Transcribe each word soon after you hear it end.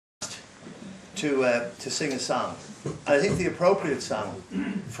to sing a song. And I think the appropriate song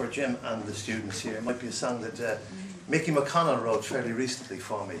for Jim and the students here might be a song that Mickey McConnell wrote fairly recently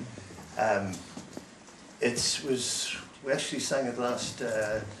for me. We actually sang it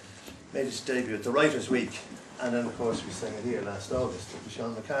made its debut at the Writers' Week, and then of course we sang it here last August with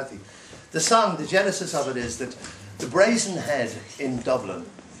Sean McCarthy. The song, the genesis of it is that the Brazen Head in Dublin,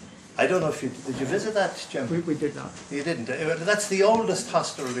 I don't know if did you visit that, Jim? We did not. You didn't? That's the oldest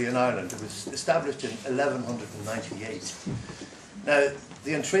hostelry in Ireland. It was established in 1198. Now,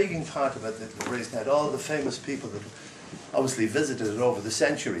 the intriguing part about the Brazen Head, all the famous people that obviously visited it over the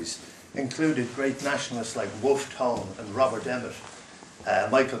centuries, included great nationalists like Wolfe Tone and Robert Emmet,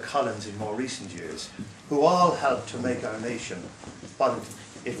 Michael Collins in more recent years, who all helped to make our nation what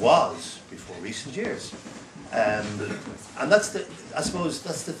it was before recent years. And I suppose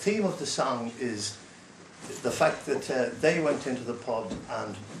that's the theme of the song, is the fact that they went into the pub,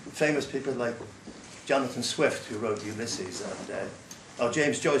 and famous people like Jonathan Swift, who wrote Ulysses, and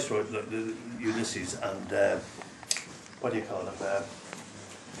James Joyce wrote Ulysses, and what do you call him?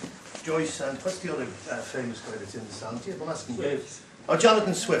 Joyce, and what's the other famous guy that's in the song? I'm asking you. Oh,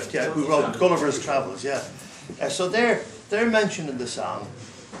 Jonathan Swift, yeah, who wrote Gulliver's Travels, yeah. So they're mentioned in the song,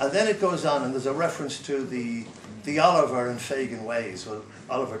 and then it goes on, and there's a reference to the Oliver and Fagin ways. Well,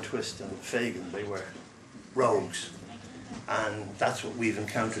 Oliver Twist and Fagin, they were rogues, and that's what we've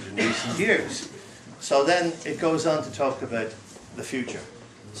encountered in recent years. So then it goes on to talk about the future.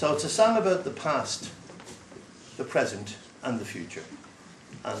 So it's a song about the past, the present, and the future.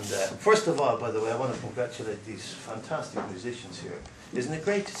 And first of all, by the way, I want to congratulate these fantastic musicians here. Isn't it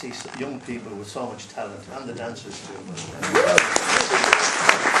great to see young people with so much talent, and the dancers too?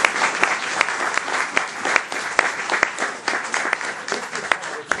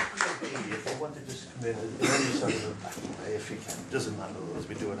 If they want to just come in any sort of a back way, if you can, doesn't matter, as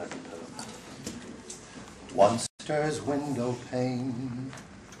we do it at the time. Once there's window pane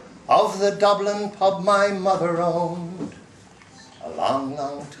of the Dublin pub my mother owned, a long,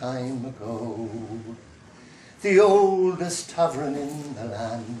 long time ago, the oldest tavern in the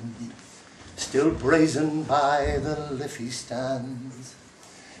land, still brazen by the Liffey stands,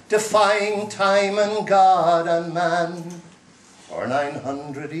 defying time and God and man for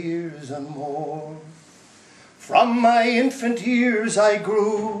 900 years and more. From my infant years I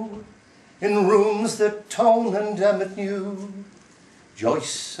grew in rooms that Tone and Emmet knew,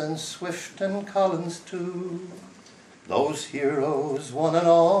 Joyce and Swift and Collins too, those heroes one and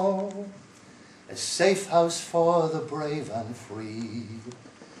all, a safe house for the brave and free,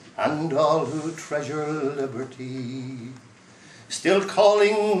 and all who treasure liberty, still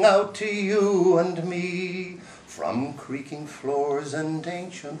calling out to you and me from creaking floors and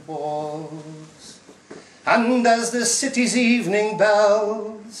ancient walls. And as the city's evening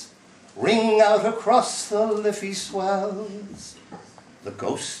bells ring out across the Liffey swells, the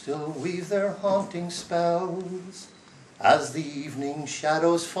ghosts still weave their haunting spells. As the evening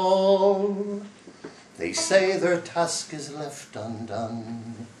shadows fall, they say their task is left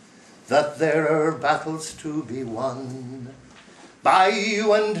undone, that there are battles to be won by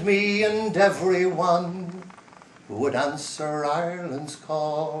you and me and everyone who would answer Ireland's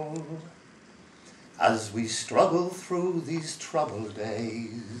call. As we struggle through these troubled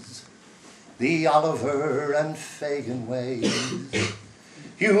days, the Oliver and Fagin ways,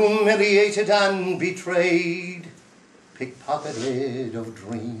 humiliated and betrayed, pickpocketed of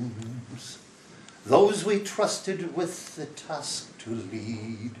dreams, those we trusted with the task to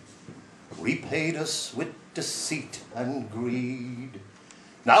lead, repaid us with deceit and greed.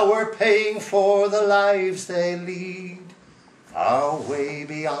 Now we're paying for the lives they lead, far way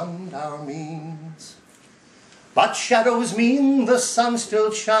beyond our means. But shadows mean the sun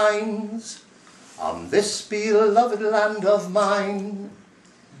still shines on this beloved land of mine,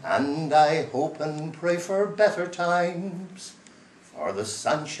 and I hope and pray for better times, for the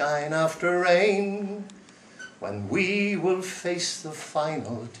sunshine after rain, when we will face the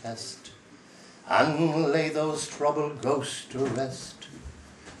final test and lay those troubled ghosts to rest.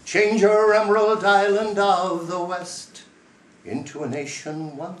 Change our emerald island of the West into a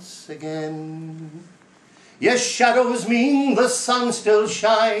nation once again. Yes, shadows mean the sun still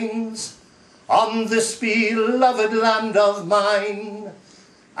shines on this beloved land of mine,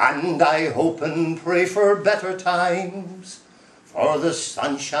 and I hope and pray for better times, for the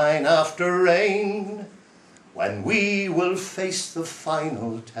sunshine after rain, when we will face the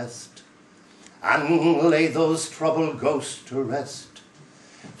final test and lay those troubled ghosts to rest.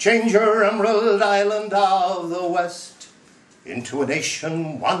 Change our emerald island of the West into a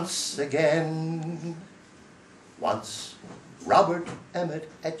nation once again. Once Robert Emmet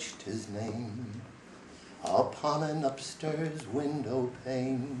etched his name upon an upstairs window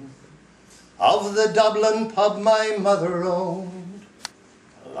pane of the Dublin pub my mother owned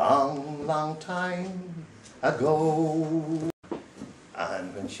a long, long time ago.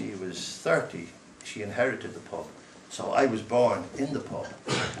 And when she was 30, she inherited the pub. So I was born in the pub,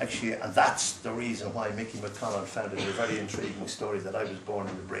 actually, and that's the reason why Mickey McConnell found it a very intriguing story that I was born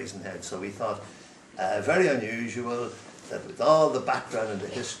in the Brazen Head. So he thought, very unusual, that with all the background and the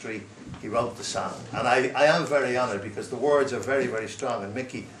history, he wrote the song. And I am very honoured because the words are very, very strong. And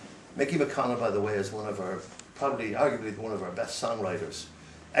Mickey McConnell, by the way, is one of our, probably, arguably one of our best songwriters.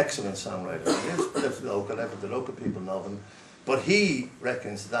 Excellent songwriter. He lives local, the local people know him. But he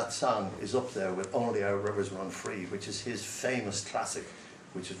reckons that song is up there with Only Our Rivers Run Free, which is his famous classic,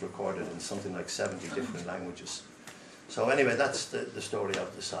 which is recorded in something like 70 different languages. So anyway, that's the story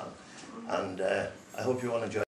of the song. And I hope you all enjoy it.